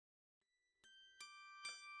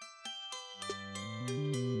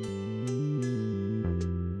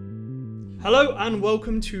Hello and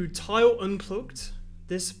welcome to TILE Unplugged.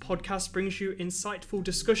 This podcast brings you insightful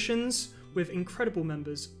discussions with incredible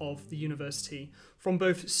members of the university from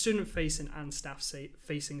both student-facing and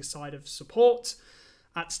staff-facing side of support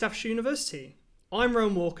at Staffordshire University. I'm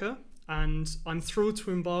Rowan Walker and I'm thrilled to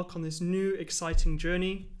embark on this new exciting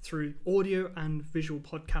journey through audio and visual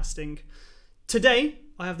podcasting. Today,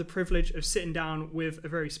 I have the privilege of sitting down with a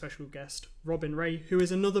very special guest, Robin Ray, who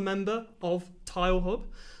is another member of TILE Hub.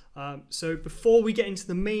 So before we get into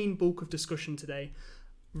the main bulk of discussion today,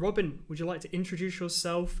 Robin, would you like to introduce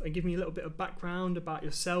yourself and give me a little bit of background about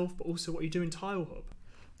yourself, but also what you do in TILE Hub?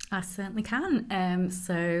 I certainly can.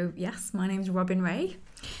 So yes, my name's Robin Ray.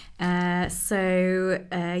 I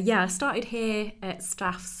started here at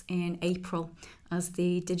Staffs in April as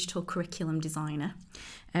the digital curriculum designer.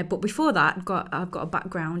 But before that, I've got a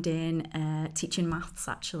background in teaching maths,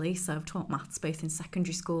 actually. So I've taught maths both in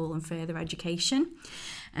secondary school and further education.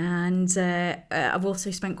 And I've also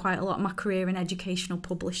spent quite a lot of my career in educational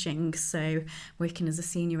publishing, so working as a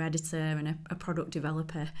senior editor and a product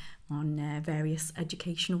developer on various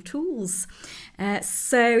educational tools. I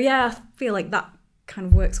feel like that kind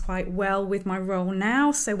of works quite well with my role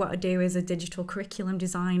now. So what I do as a digital curriculum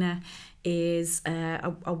designer is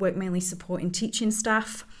I work mainly supporting teaching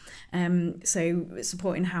staff, so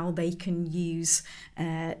supporting how they can use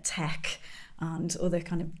tech and other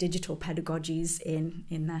kind of digital pedagogies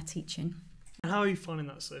in their teaching. And how are you finding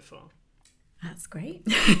that so far? That's great.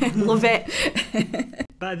 Love it.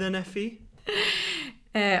 Better than FE?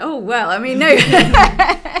 No.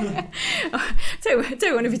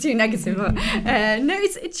 Don't want to be too negative, but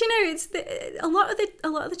it's a lot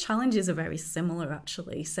of the challenges are very similar,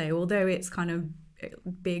 actually. So although it's kind of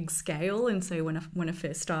big scale, and so when I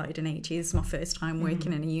first started in HE, this is my first time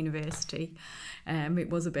working in a university, it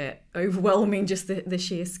was a bit overwhelming, just the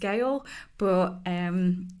sheer scale. But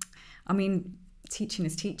teaching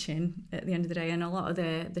is teaching at the end of the day, and a lot of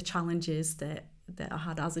the challenges that I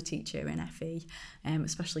had as a teacher in FE,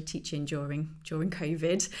 especially teaching during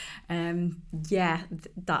COVID,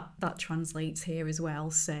 that translates here as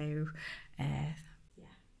well. So,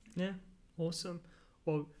 Yeah, awesome.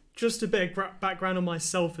 Well, just a bit of background on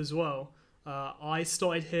myself as well. I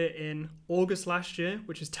started here in August last year,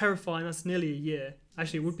 which is terrifying. That's nearly a year.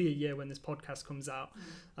 Actually, it would be a year when this podcast comes out.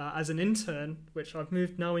 As an intern, which I've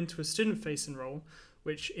moved now into a student-facing role,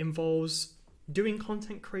 which involves doing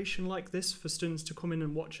content creation like this for students to come in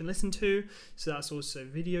and watch and listen to. So that's also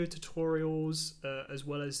video tutorials, as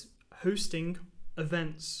well as hosting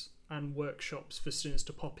events and workshops for students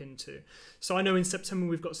to pop into. So I know in September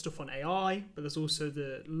we've got stuff on AI, but there's also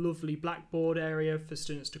the lovely Blackboard area for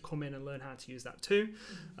students to come in and learn how to use that too.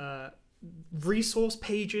 Resource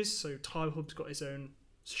pages, so TILE Hub's got its own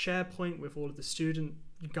SharePoint with all of the student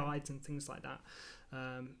guides and things like that.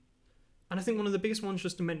 And I think one of the biggest ones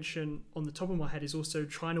just to mention on the top of my head is also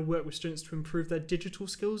trying to work with students to improve their digital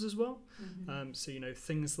skills as well.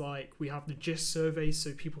 Things like we have the GIST surveys,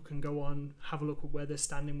 so people can go on, have a look at where they're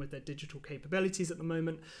standing with their digital capabilities at the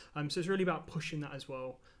moment. So it's really about pushing that as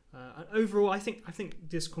well. And overall, I think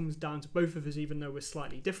this comes down to both of us, even though we're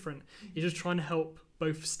slightly different. You're just trying to help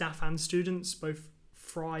both staff and students both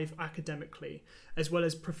thrive academically, as well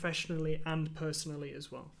as professionally and personally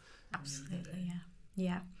as well. Absolutely,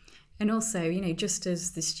 yeah. And also, just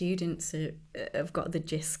as the students have got the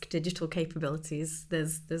GISC digital capabilities,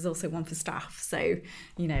 there's also one for staff. So,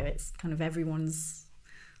 it's kind of everyone's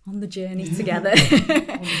on the journey together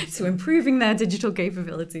to improving their digital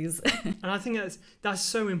capabilities. And I think that's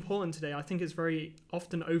so important today. I think it's very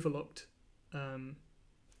often overlooked.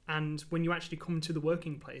 And when you actually come to the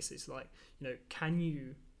working place, it's like, can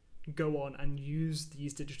you go on and use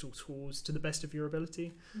these digital tools to the best of your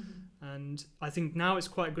ability? And I think now it's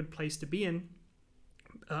quite a good place to be in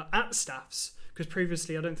at Staffs, because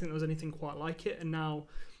previously I don't think there was anything quite like it, and now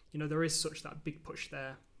there is such that big push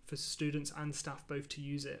there for students and staff both to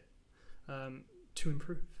use it to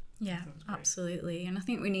improve. Yeah, absolutely. And I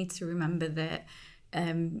think we need to remember that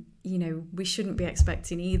we shouldn't be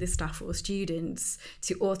expecting either staff or students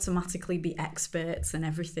to automatically be experts and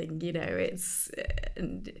everything.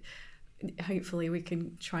 And hopefully we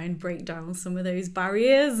can try and break down some of those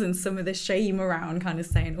barriers and some of the shame around kind of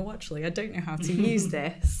saying, oh, actually, I don't know how to use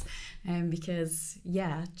this. Because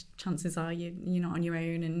chances are you're not on your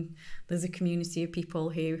own, and there's a community of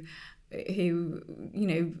people who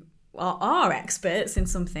are experts in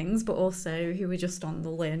some things, but also who are just on the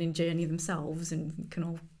learning journey themselves and can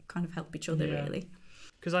all kind of help each other, really.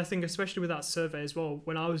 Because I think especially with that survey as well,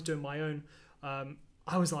 when I was doing my own,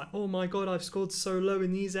 I was like, oh my God, I've scored so low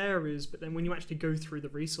in these areas. But then when you actually go through the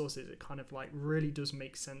resources, it kind of like really does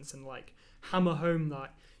make sense and like hammer home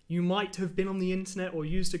that you might have been on the internet or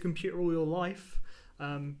used a computer all your life,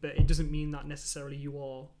 but it doesn't mean that necessarily you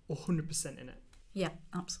are 100% in it. Yeah,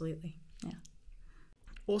 absolutely. Yeah.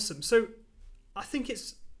 Awesome. So I think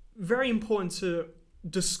it's very important to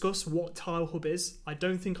discuss what Tile Hub is. I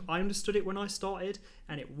don't think I understood it when I started,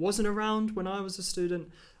 and it wasn't around when I was a student.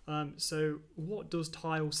 So what does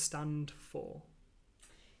Tile stand for?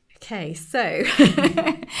 Okay, so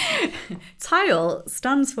TILE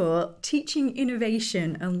stands for Teaching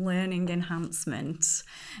Innovation and Learning Enhancement.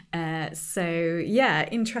 So yeah,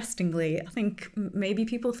 interestingly, I think maybe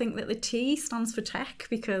people think that the T stands for tech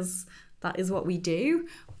because that is what we do,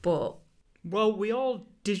 but... Well, we are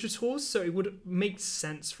digital, so it would make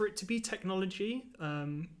sense for it to be technology.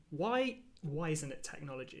 Why isn't it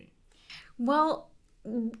technology? Well,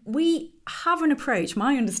 we have an approach.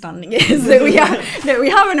 My understanding is that we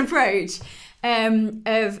have an approach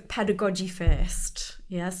of pedagogy first.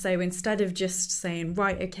 Yeah, so instead of just saying,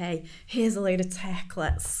 right, okay, here's a load of tech,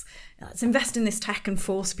 let's invest in this tech and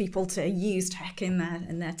force people to use tech in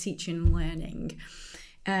their teaching and learning.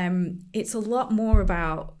 It's a lot more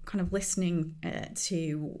about kind of listening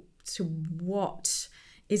to what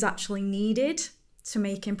is actually needed to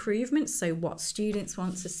make improvements. So what students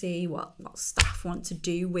want to see, what staff want to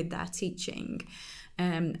do with their teaching,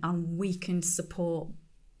 and we can support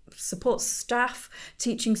staff,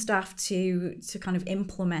 teaching staff to kind of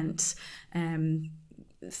implement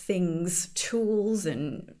things, tools,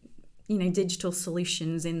 and digital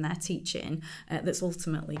solutions in their teaching that's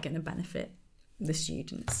ultimately going to benefit the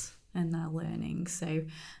students and their learning. So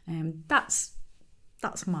that's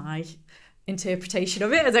my interpretation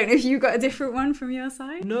of it. I don't know if you got a different one from your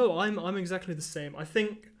side. No, I'm exactly the same. I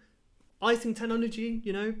think technology,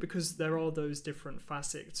 because there are those different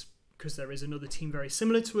facets, because there is another team very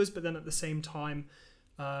similar to us, but then at the same time,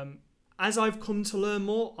 as I've come to learn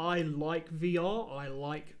more, I like VR, I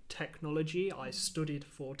like technology, I studied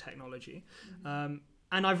for technology, and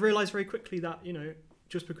I've realised very quickly that,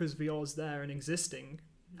 just because VR is there and existing,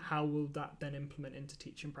 how will that then implement into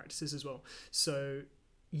teaching practices as well? So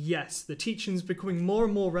yes, the teaching's becoming more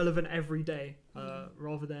and more relevant every day,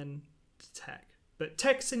 rather than tech. But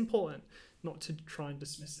tech's important, not to try and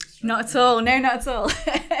dismiss it. Not at all. No, not at all.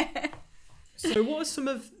 So what are some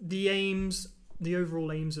of the aims, the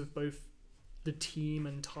overall aims of both the team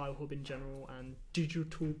and Tile Hub in general and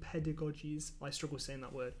digital pedagogies? I struggle saying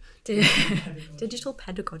that word. Digital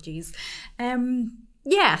pedagogies.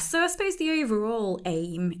 Yeah, so I suppose the overall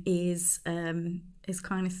aim is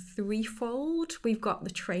kind of threefold. We've got the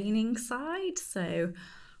training side. So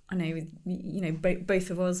I know, both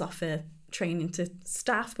of us offer training to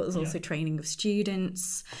staff, but there's also training of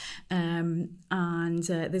students. And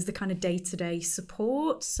there's the kind of day-to-day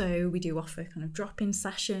support. So we do offer kind of drop-in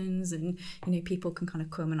sessions, and, people can kind of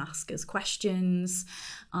come and ask us questions.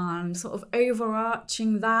 And sort of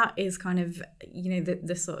overarching that is kind of,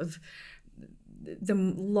 the sort of the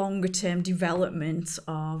longer term development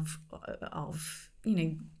of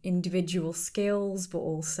individual skills, but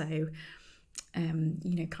also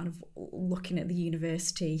kind of looking at the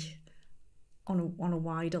university on a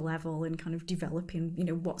wider level and kind of developing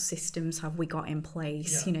what systems have we got in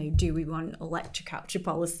place. Do we want a lecture capture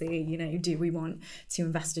policy? Do we want to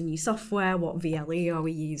invest in new software? What VLE are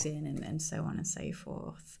we using? And so on and so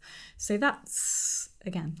forth. So that's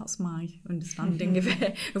my understanding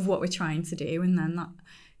of what we're trying to do, and then that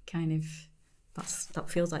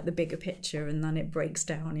feels like the bigger picture, and then it breaks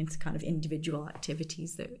down into kind of individual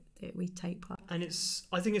activities that we take part. And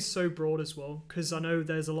I think it's so broad as well, because I know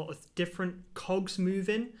there's a lot of different cogs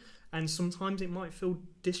moving, and sometimes it might feel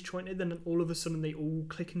disjointed, and then all of a sudden they all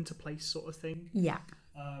click into place, sort of thing. Yeah.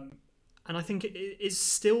 And I think it is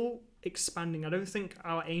still expanding. I don't think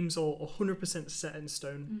our aims are 100% set in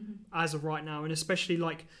stone as of right now, and especially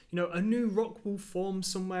a new rock will form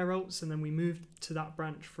somewhere else, and then we move to that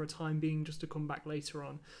branch for a time being, just to come back later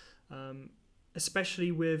on,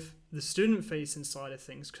 especially with the student facing side of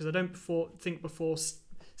things, because I don't think before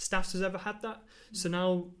staff has ever had that. So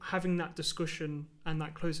now having that discussion and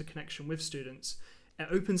that closer connection with students, it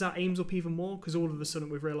opens our aims up even more, because all of a sudden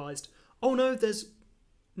we've realised, oh no, there's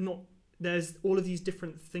all of these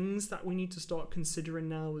different things that we need to start considering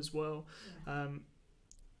now as well.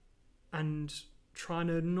 And trying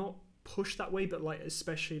to not push that way, but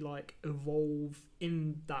especially evolve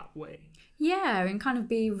in that way. Yeah, and kind of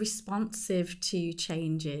be responsive to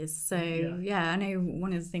changes. So I know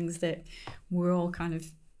one of the things that we're all kind of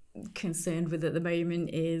concerned with at the moment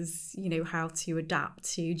is how to adapt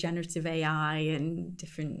to generative AI and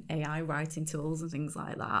different AI writing tools and things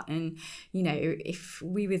like that. And if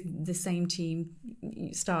we with the same team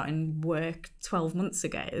starting work 12 months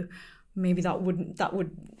ago, maybe that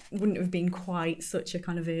wouldn't have been quite such a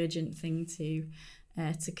kind of urgent thing to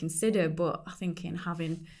consider. But I think in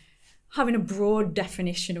having a broad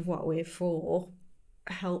definition of what we're for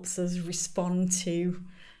helps us respond to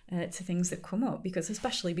things that come up,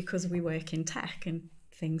 especially because we work in tech and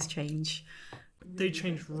things change. They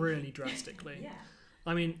change really drastically. Yeah.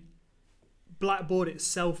 I mean, Blackboard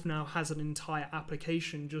itself now has an entire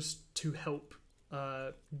application just to help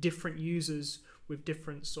different users with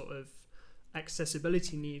different sort of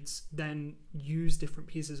accessibility needs then use different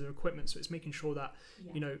pieces of equipment. So it's making sure that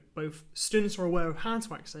both students are aware of how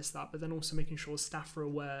to access that, but then also making sure staff are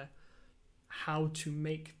aware how to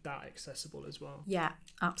make that accessible as well. Yeah,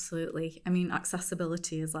 absolutely. I mean,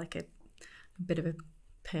 accessibility is like a bit of a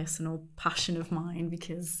personal passion of mine,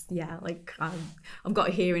 because I've got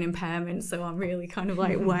a hearing impairment, so I'm really kind of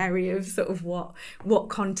like wary of sort of what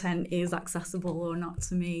content is accessible or not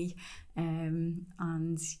to me, and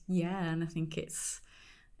I think it's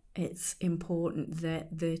important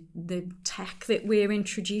that the tech that we're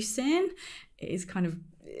introducing is kind of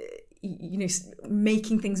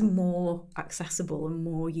making things more accessible and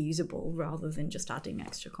more usable rather than just adding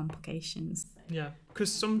extra complications. Yeah,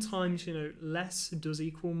 because sometimes less does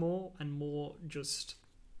equal more, and more just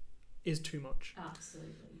is too much.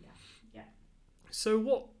 Absolutely, yeah. So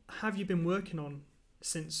what have you been working on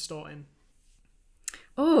since starting?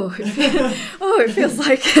 It feels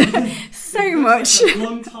like so much. Like a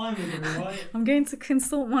long time ago, right? I'm going to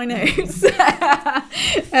consult my notes.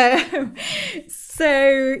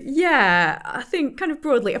 I think kind of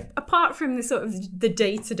broadly, apart from the sort of the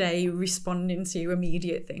day-to-day responding to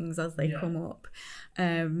immediate things as they come up,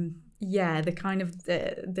 the kind of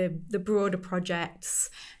the broader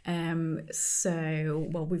projects.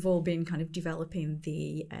 We've all been kind of developing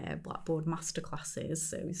the Blackboard masterclasses.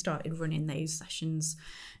 So we started running those sessions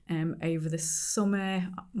over the summer.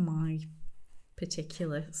 My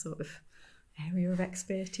particular sort of area of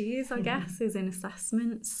expertise, I guess, is in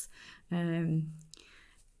assessments.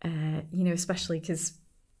 Especially because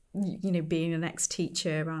being an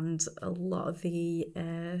ex-teacher, and a lot of the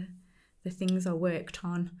things I worked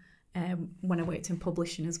on when I worked in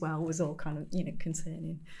publishing as well was all kind of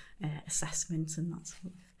concerning assessment and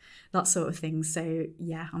that sort of thing. So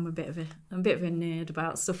yeah, I'm a bit of a nerd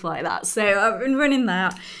about stuff like that. So I've been running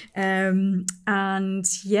that, and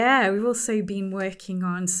we've also been working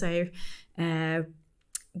on. So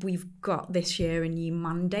we've got this year a new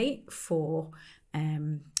mandate for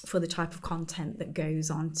the type of content that goes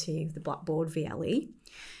onto the Blackboard VLE.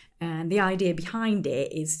 And the idea behind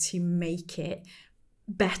it is to make it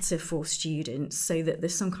better for students, so that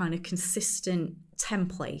there's some kind of consistent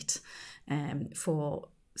template for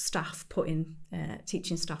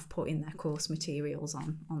teaching staff putting their course materials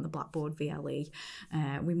on the Blackboard VLE.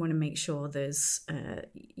 We want to make sure there's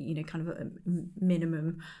kind of a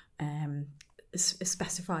minimum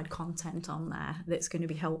specified content on there that's going to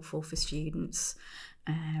be helpful for students,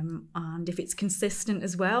 and if it's consistent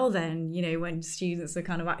as well, then when students are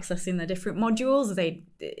kind of accessing their different modules,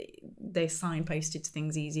 they're signposted to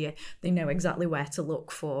things easier. They know exactly where to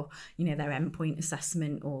look for their endpoint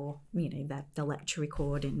assessment, or their lecture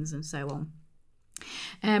recordings and so on.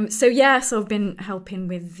 So I've been helping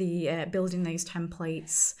with the building those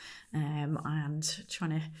templates, and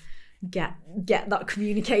trying to get that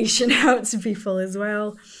communication out to people as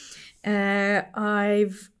well.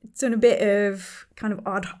 I've done a bit of kind of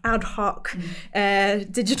ad hoc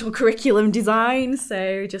digital curriculum design,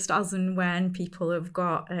 so just as and when people have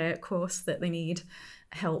got a course that they need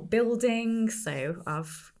help building. So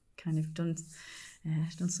I've kind of done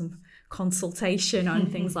some consultation on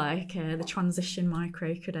things like the transition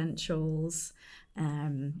micro-credentials,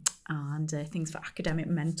 and things for academic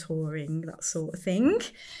mentoring, that sort of thing.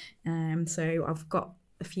 So I've got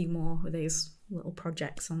a few more of those little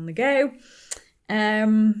projects on the go.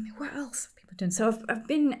 What else have people done? So I've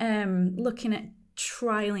been looking at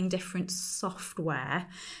trialing different software.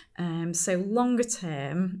 So longer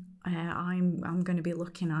term, I'm going to be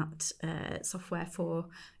looking at software for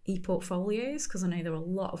e-portfolios, because I know there are a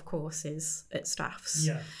lot of courses at Staffs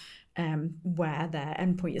where their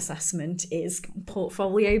endpoint assessment is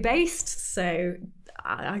portfolio based. So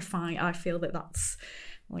I feel that that's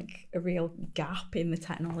like a real gap in the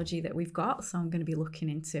technology that we've got. So I'm going to be looking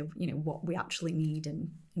into what we actually need and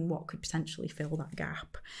what could potentially fill that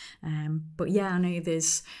gap. But I know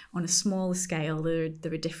there's, on a smaller scale, there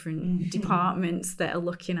are different departments that are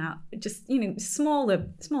looking at just smaller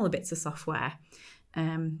bits of software.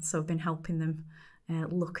 So I've been helping them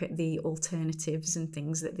look at the alternatives and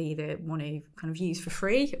things that they either want to kind of use for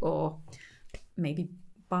free, or maybe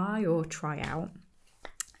buy or try out.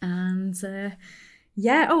 And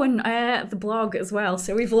Yeah, oh, and the blog as well.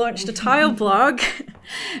 So we've launched a tile blog.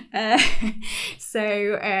 In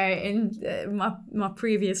my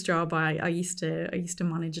previous job, I used to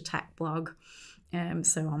manage a tech blog.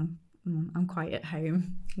 So I'm quite at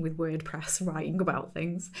home with WordPress writing about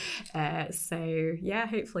things. So yeah,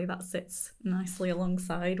 hopefully that sits nicely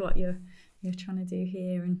alongside what you're trying to do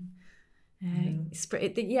here. And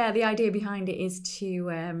the idea behind it is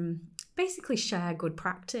to basically share good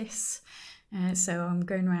practice. So I'm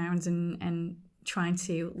going around and trying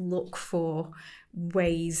to look for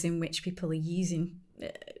ways in which people are using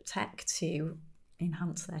tech to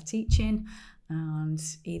enhance their teaching, and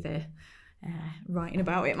either writing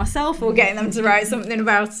about it myself or getting them to write something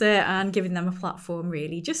about it, and giving them a platform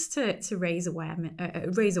really just to raise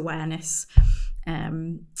awareness.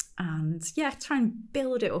 And yeah, try and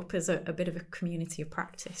build it up as a bit of a community of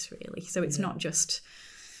practice really. So it's not just,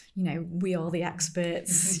 we are the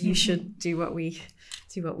experts, you should do what we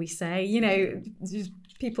say. There's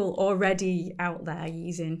people already out there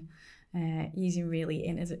using really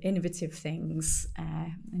innovative things,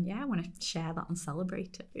 and yeah, I want to share that and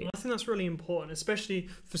celebrate it. I think that's really important, especially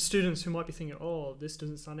for students who might be thinking, oh, this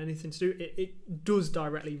doesn't sound anything to do. It does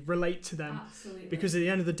directly relate to them. Absolutely. Because at the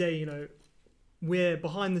end of the day, we're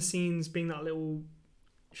behind the scenes being that little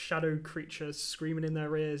shadow creature screaming in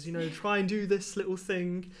their ears, try and do this little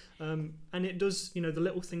thing, and it does, the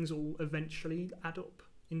little things will eventually add up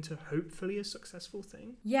into hopefully a successful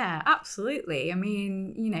thing. Yeah, absolutely. I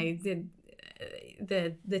mean,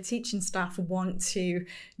 the teaching staff want to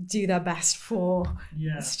do their best for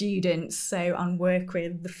students, and work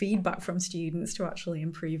with the feedback from students to actually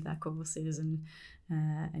improve their courses. And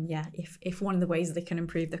yeah, if one of the ways they can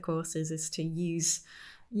improve their courses is to use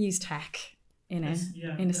tech in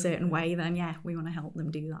a certain way, then yeah, we want to help them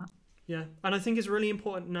do that. Yeah, and I think it's really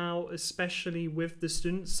important now, especially with the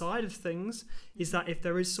student side of things, is that if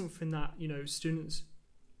there is something that, students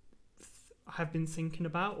have been thinking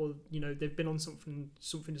about, or, they've been on something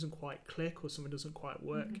doesn't quite click or something doesn't quite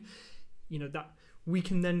work, that we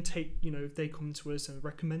can then take, if they come to us and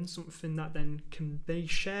recommend something, that then can be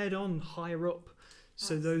shared on higher up.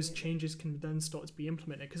 So those changes can then start to be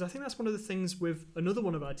implemented. Because I think that's one of the things with another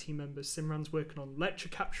one of our team members, Simran's working on lecture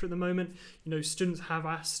capture at the moment. Students have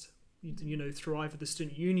asked, through either the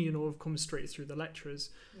student union or have come straight through the lecturers.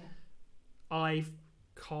 Yeah. I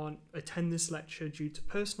can't attend this lecture due to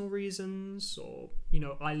personal reasons, or,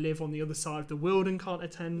 I live on the other side of the world and can't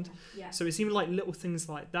attend. Yeah. So it's even like little things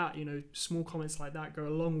like that, small comments like that go a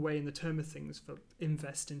long way in the term of things for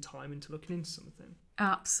investing time into looking into something.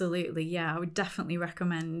 Absolutely, yeah. I would definitely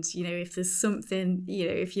recommend, if there's something,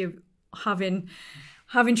 if you're having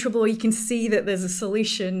trouble or you can see that there's a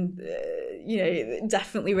solution,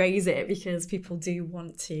 definitely raise it, because people do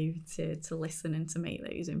want to listen and to make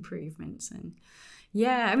those improvements. And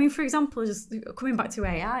yeah, I mean, for example, just coming back to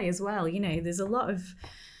AI as well, there's a lot of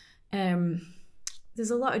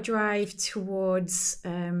drive towards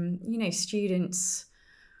students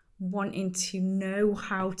wanting to know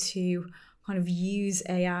how to kind of use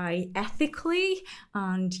AI ethically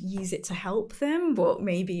and use it to help them, but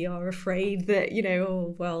maybe are afraid that,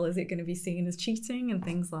 is it going to be seen as cheating and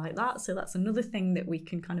things like that. So that's another thing that we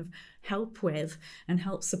can kind of help with and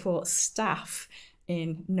help support staff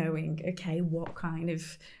in knowing, okay, what kind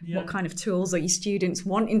of tools are your students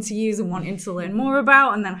wanting to use and wanting to learn more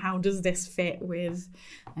about, and then how does this fit with,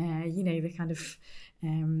 the kind of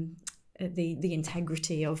the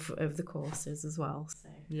integrity of the courses as well. So.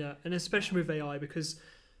 Yeah, and especially with AI, because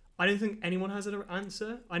I don't think anyone has an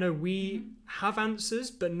answer. I know we have answers,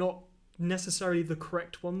 but not necessarily the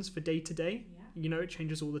correct ones for day to day. It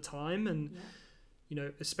changes all the time, and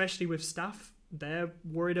especially with staff, they're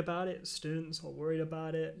worried about it. Students are worried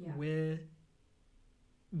about it. Yeah. We're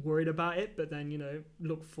worried about it, but then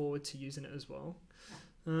look forward to using it as well.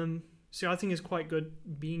 Yeah. So I think it's quite good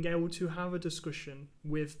being able to have a discussion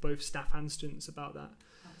with both staff and students about that.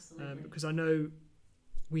 Absolutely. Because I know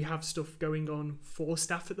we have stuff going on for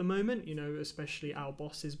staff at the moment, especially our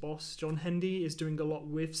boss's boss, John Hendy, is doing a lot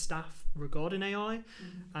with staff regarding AI.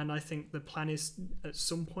 And I think the plan is at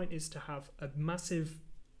some point is to have a massive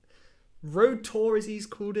road tour, as he's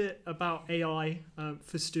called it, about AI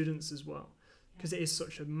for students as well. Because it is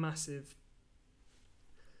such a massive...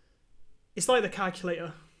 It's like the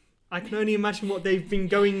calculator. I can only imagine what they've been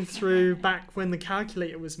going through back when the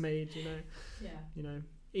calculator was made, Yeah.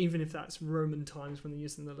 Even if that's Roman times when they're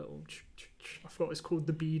using the little... I forgot what it's called,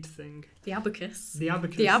 the bead thing. The abacus. The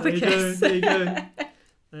abacus. There you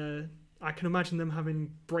go. I can imagine them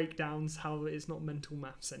having breakdowns how it's not mental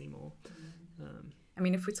maths anymore. I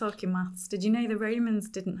mean, if we're talking maths, did you know the Romans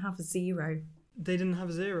didn't have a zero? They didn't have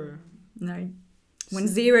a zero? No. When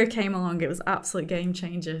zero came along, it was absolute game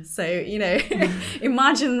changer. So, you know,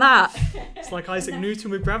 imagine that. It's like Isaac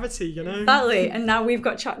Newton with gravity, you know? Exactly. And now we've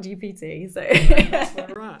got ChatGPT. So that's where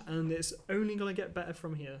we're at. And it's only going to get better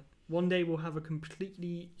from here. One day we'll have a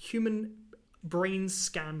completely human brain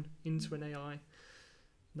scan into an AI.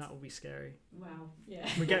 That will be scary. Wow. Yeah.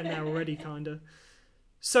 We're getting there already, kind of.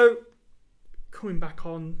 So, coming back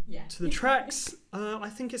on to the tracks, I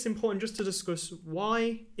think it's important just to discuss,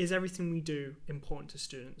 why is everything we do important to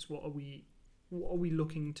students? What are we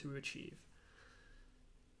looking to achieve?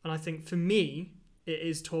 And I think for me, it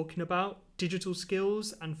is talking about digital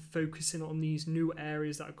skills and focusing on these new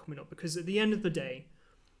areas that are coming up. Because at the end of the day,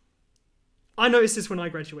 I noticed this when I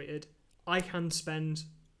graduated, I can spend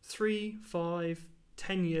 3, 5,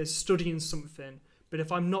 10 years studying something, but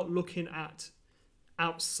if I'm not looking at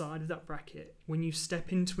outside of that bracket, when you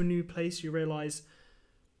step into a new place, you realise,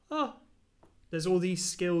 oh, there's all these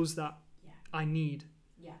skills that I need.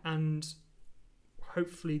 Yeah. And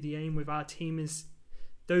hopefully the aim with our team is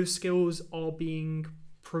those skills are being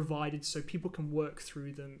provided so people can work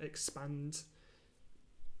through them, expand,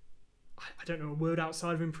 I don't know, a word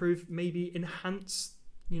outside of improve, maybe enhance,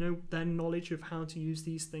 you know, their knowledge of how to use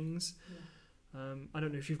these things. Yeah. I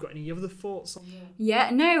don't know if you've got any other thoughts on that. Yeah,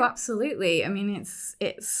 no, absolutely. I mean,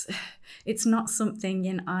 it's not something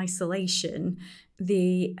in isolation.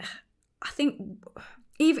 I think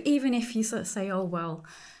even if you sort of say, oh well,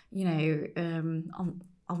 you know,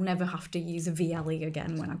 I'll never have to use a VLE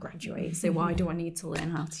again when I graduate, so why do I need to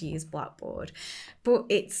learn how to use Blackboard? But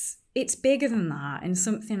it's bigger than that, and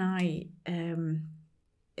something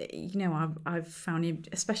you know, I've found,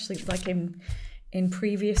 especially like in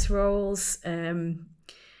previous roles,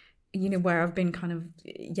 you know, where I've been kind of,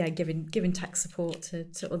 giving tech support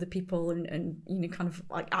to other people and, you know, kind of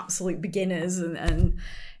like absolute beginners. And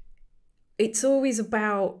it's always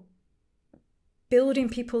about building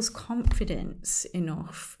people's confidence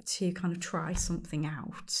enough to kind of try something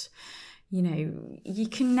out. You know, you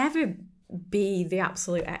can never be the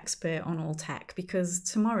absolute expert on all tech, because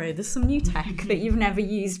tomorrow there's some new tech that you've never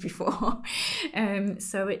used before.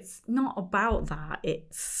 So it's not about that.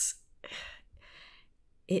 It's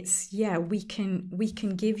we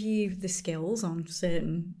can give you the skills on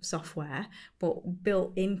certain software, but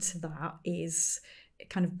built into that is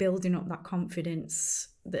kind of building up that confidence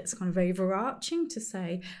that's kind of overarching to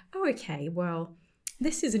say, oh, okay, well,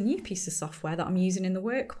 this is a new piece of software that I'm using in the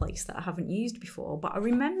workplace that I haven't used before. But I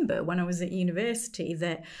remember when I was at university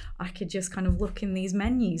that I could just kind of look in these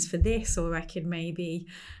menus for this, or I could maybe,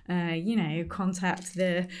 you know, contact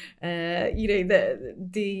the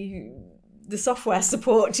software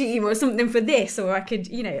support team or something for this, or I could,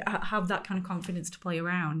 you know, have that kind of confidence to play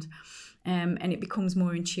around, and it becomes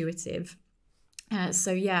more intuitive.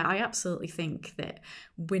 So yeah, I absolutely think that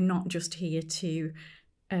we're not just here to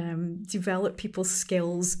develop people's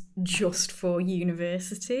skills just for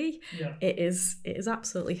university. Yeah. It is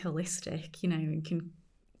absolutely holistic, you know, and can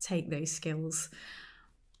take those skills,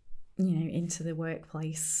 you know, into the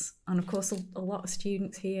workplace. And of course, a lot of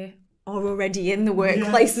students here are already in the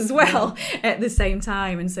workplace as well at the same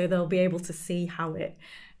time, and so they'll be able to see how it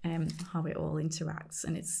all interacts.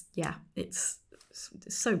 And it's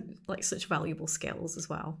so like such valuable skills as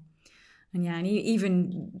well. And and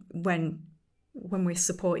even when we're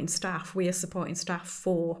supporting staff, we are supporting staff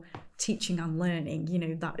for teaching and learning. You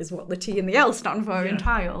know, that is what the T and the L stand for in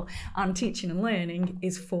TILE. And teaching and learning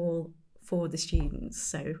is for the students.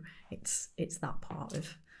 So it's that part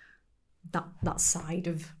of that side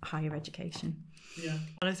of higher education. Yeah,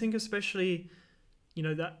 and I think especially, you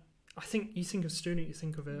know, that I think you think of student, you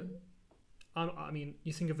think of I mean,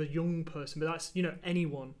 you think of a young person, but that's, you know,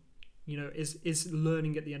 anyone, you know, is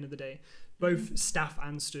learning at the end of the day. Both staff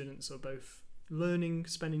and students are both learning,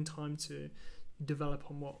 spending time to develop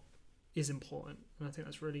on what is important. And I think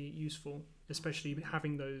that's really useful, especially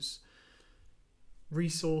having those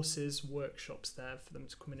resources, workshops there for them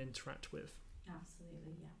to come and interact with.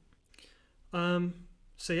 Absolutely, yeah.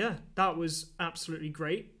 So yeah, that was absolutely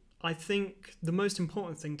great. I think the most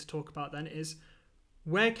important thing to talk about then is,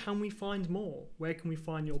 where can we find more? Where can we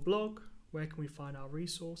find your blog? Where can we find our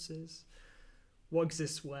resources? What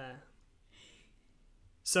exists where?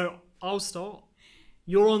 So I'll start.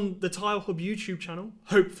 You're on the Tile Hub YouTube channel,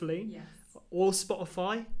 hopefully, yes, or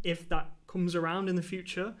Spotify if that comes around in the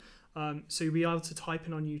future. So you'll be able to type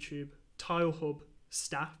in on YouTube Tile Hub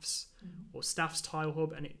Staffs or Staffs Tile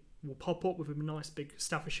Hub, and it will pop up with a nice big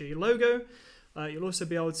Staffordshire logo. You'll also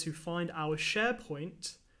be able to find our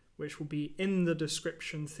SharePoint, which will be in the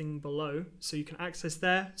description thing below. So you can access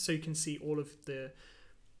there, so you can see all of the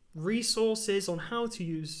resources on how to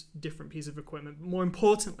use different pieces of equipment. But more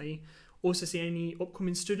importantly, Also see any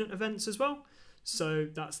upcoming student events as well. So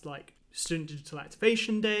that's like Student Digital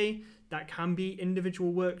Activation Day, that can be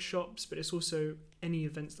individual workshops, but it's also any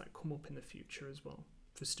events that come up in the future as well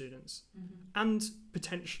for students. And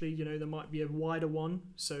potentially, you know, there might be a wider one.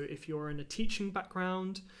 So if you're in a teaching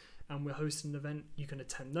background and we're hosting an event, you can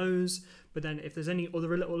attend those. But then if there's any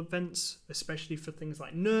other little events, especially for things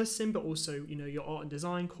like nursing, but also, you know, your art and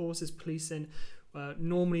design courses, policing,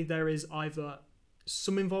 normally there is either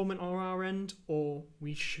some involvement on our end, or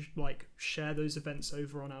we should like share those events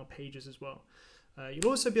over on our pages as well.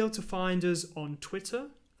 You'll also be able to find us on Twitter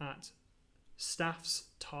at Staff's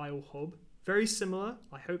Tile Hub. Very similar,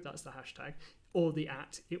 I hope that's the hashtag, or the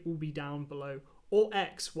 @ it will be down below, or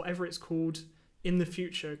X, whatever it's called in the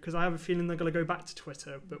future, because I have a feeling they're going to go back to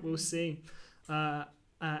Twitter, but we'll see. And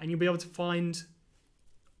you'll be able to find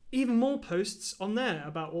even more posts on there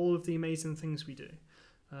about all of the amazing things we do.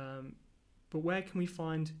 But where can we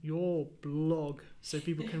find your blog so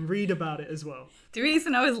people can read about it as well? The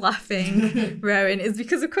reason I was laughing, Rowan, is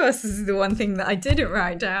because, of course, this is the one thing that I didn't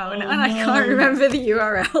write down, and I can't remember the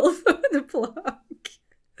URL for the blog.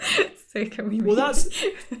 So can we? Well,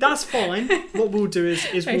 that's fine. What we'll do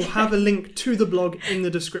is we'll have a link to the blog in the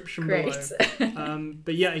description below.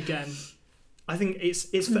 But yet again, I think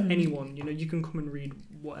it's for anyone. You know, you can come and read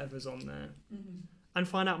whatever's on there and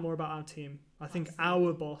find out more about our team. I think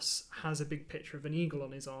our boss has a big picture of an eagle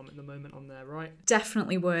on his arm at the moment on there, right?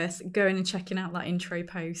 Definitely worth going and checking out that intro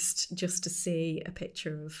post just to see a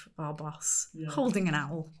picture of our boss holding an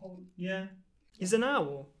owl. Yeah. Is it an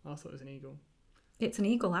owl? I thought it was an eagle. It's an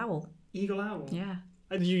eagle owl. Eagle owl? Yeah.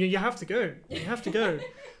 You have to go. You have to go.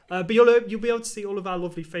 But you'll be able to see all of our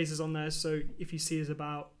lovely faces on there. So if you see us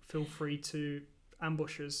about, feel free to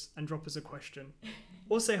ambush us and drop us a question.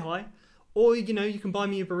 Or say hi. Or, you know, you can buy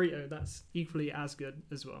me a burrito. That's equally as good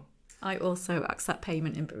as well. I also accept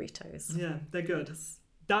payment in burritos. Yeah, they're good.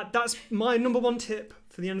 That's my number one tip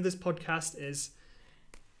for the end of this podcast is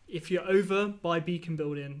if you're over by Beacon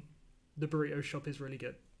Building, the burrito shop is really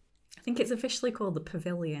good. I think it's officially called the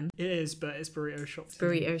Pavilion. It is, but it's burrito shop. It's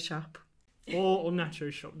burrito shop. Or nacho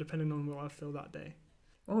shop, depending on what I feel that day.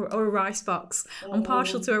 Or a rice box. I'm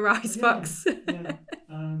partial to a rice box. Yeah.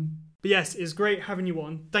 But yes, it's great having you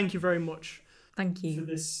on. Thank you very much. Thank you for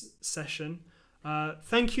this session.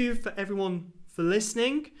 Thank you for everyone for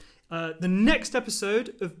listening. The next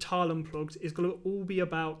episode of TILE Unplugged is going to all be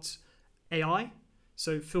about AI.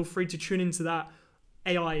 So feel free to tune into that.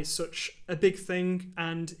 AI is such a big thing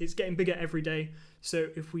and it's getting bigger every day. So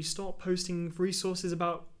if we start posting resources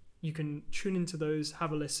about, you can tune into those,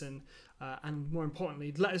 have a listen, and more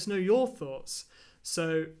importantly, let us know your thoughts.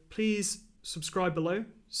 So please subscribe below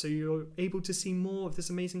so you're able to see more of this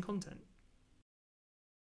amazing content.